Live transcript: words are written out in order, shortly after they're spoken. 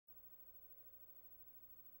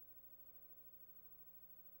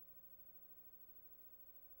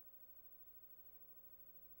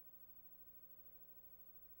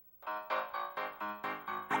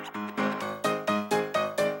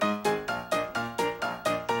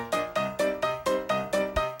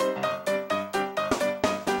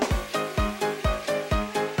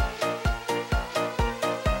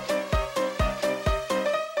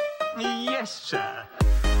Yes, sir.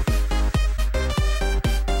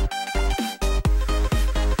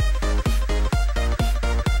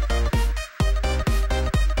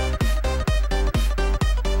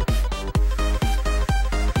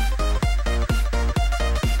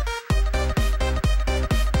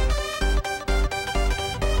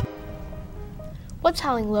 What's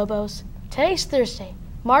howling, Lobos? Today's Thursday,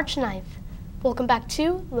 March 9th. Welcome back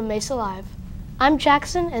to La Mesa Live. I'm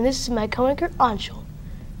Jackson, and this is my co-anchor, Anshul.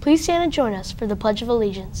 Please stand and join us for the Pledge of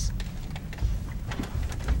Allegiance.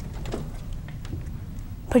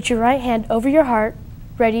 Put your right hand over your heart.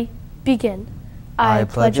 Ready, begin. I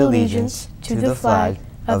pledge allegiance to the flag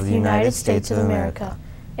of the United States of America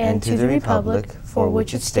and to the republic for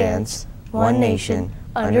which it stands, one nation,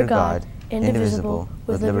 under God, indivisible,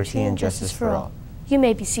 with liberty and justice for all. You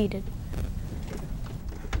may be seated.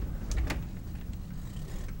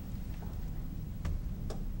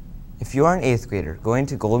 If you are an 8th grader going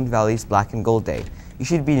to Golden Valley's Black and Gold Day, you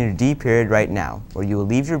should be in your D period right now, where you will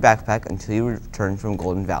leave your backpack until you return from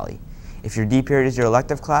Golden Valley. If your D period is your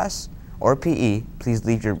elective class or PE, please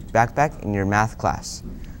leave your backpack in your math class.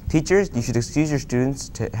 Teachers, you should excuse your students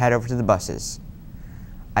to head over to the buses.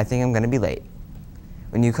 I think I'm going to be late.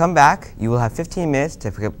 When you come back, you will have 15 minutes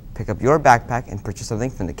to pick up your backpack and purchase something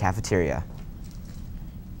from the cafeteria.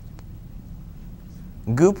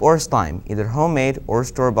 Goop or slime, either homemade or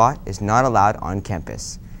store-bought, is not allowed on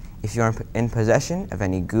campus. If you are in possession of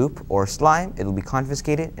any goop or slime, it will be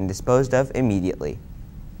confiscated and disposed of immediately.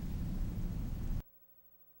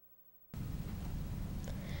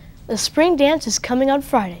 The spring dance is coming on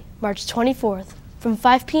Friday, March 24th, from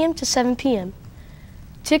 5 p.m. to 7 p.m.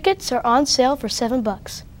 Tickets are on sale for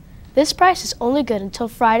 $7. This price is only good until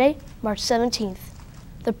Friday, March 17th.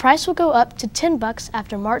 The price will go up to $10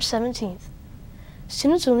 after March 17th.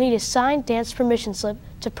 Students will need a signed dance permission slip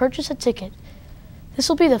to purchase a ticket. This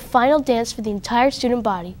will be the final dance for the entire student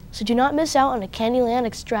body, so do not miss out on a Candyland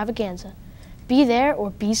extravaganza. Be there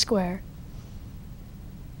or be square.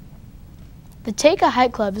 The Take a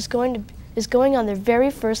Hike Club is going on their very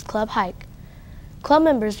first club hike. Club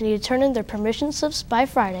members need to turn in their permission slips by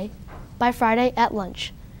Friday at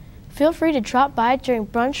lunch. Feel free to drop by during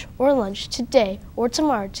brunch or lunch today or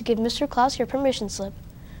tomorrow to give Mr. Klaus your permission slip.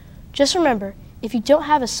 Just remember, if you don't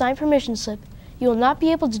have a signed permission slip, you will not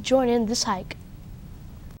be able to join in this hike.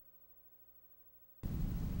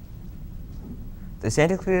 The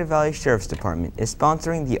Santa Clarita Valley Sheriff's Department is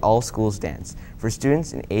sponsoring the All Schools Dance for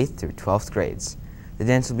students in 8th through 12th grades. The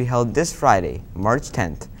dance will be held this Friday, March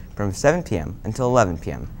 10th, from 7 p.m. until 11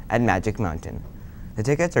 p.m. at Magic Mountain. The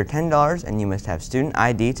tickets are $10 and you must have student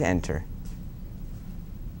ID to enter.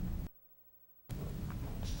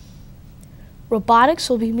 Robotics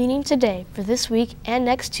will be meeting today for this week and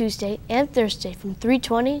next Tuesday and Thursday from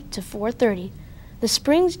 3:20 to 4:30.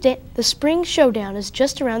 The spring showdown is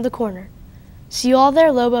just around the corner. See you all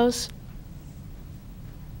there, Lobos.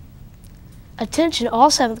 Attention all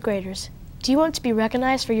 7th graders. Do you want to be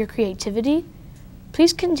recognized for your creativity?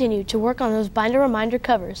 Please continue to work on those binder reminder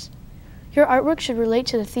covers. Your artwork should relate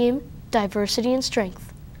to the theme, Diversity and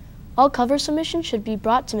Strength. All cover submissions should be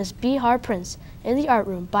brought to Ms. B. Har Prince in the art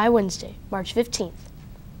room by Wednesday, March 15th.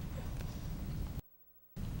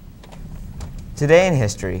 Today in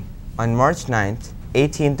history, on March 9th,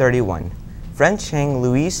 1831, French King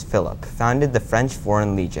Louis Philippe founded the French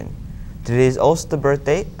Foreign Legion. Today is also the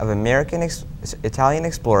birthday of Italian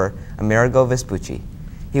explorer Amerigo Vespucci.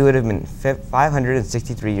 He would have been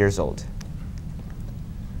 563 years old.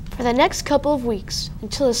 For the next couple of weeks,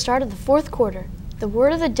 until the start of the 4th quarter, the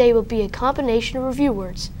word of the day will be a combination of review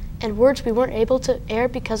words and words we weren't able to air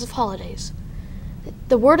because of holidays.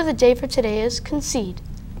 The word of the day for today is concede.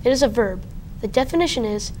 It is a verb. The definition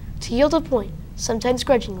is to yield a point, sometimes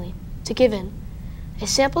grudgingly, to give in. A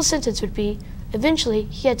sample sentence would be, eventually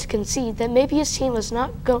he had to concede that maybe his team was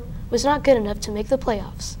not good enough to make the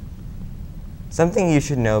playoffs. Something you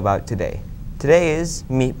should know about today. Today is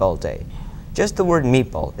Meatball Day. Just the word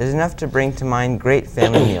meatball is enough to bring to mind great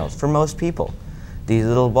family meals for most people. These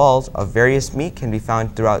little balls of various meat can be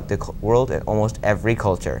found throughout the world in almost every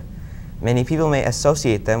culture. Many people may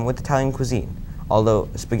associate them with Italian cuisine, although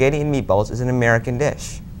spaghetti and meatballs is an American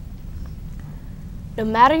dish. No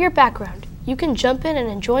matter your background, you can jump in and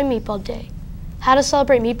enjoy Meatball Day. How to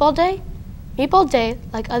celebrate Meatball Day? Meatball Day,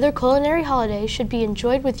 like other culinary holidays, should be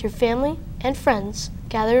enjoyed with your family and friends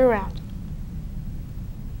gathered around.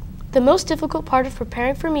 The most difficult part of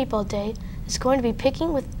preparing for Meatball Day is going to be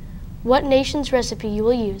picking with what nation's recipe you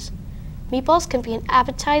will use. Meatballs can be an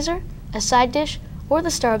appetizer, a side dish, or the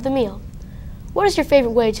star of the meal. What is your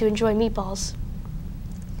favorite way to enjoy meatballs?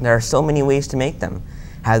 There are so many ways to make them.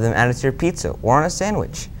 Have them added to your pizza or on a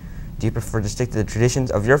sandwich. Do you prefer to stick to the traditions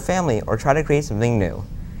of your family or try to create something new?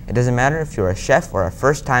 It doesn't matter if you're a chef or a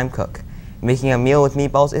first-time cook. Making a meal with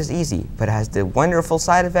meatballs is easy, but it has the wonderful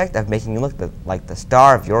side effect of making you look like the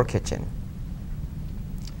star of your kitchen.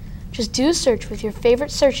 Just do a search with your favorite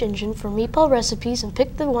search engine for meatball recipes and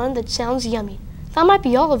pick the one that sounds yummy. That might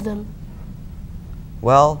be all of them.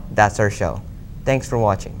 Well, that's our show. Thanks for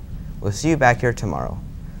watching. We'll see you back here tomorrow.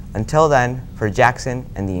 Until then, for Jackson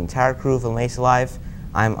and the entire crew of A Mesa Live,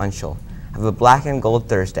 I'm Anshul. Have a Black and Gold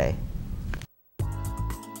Thursday.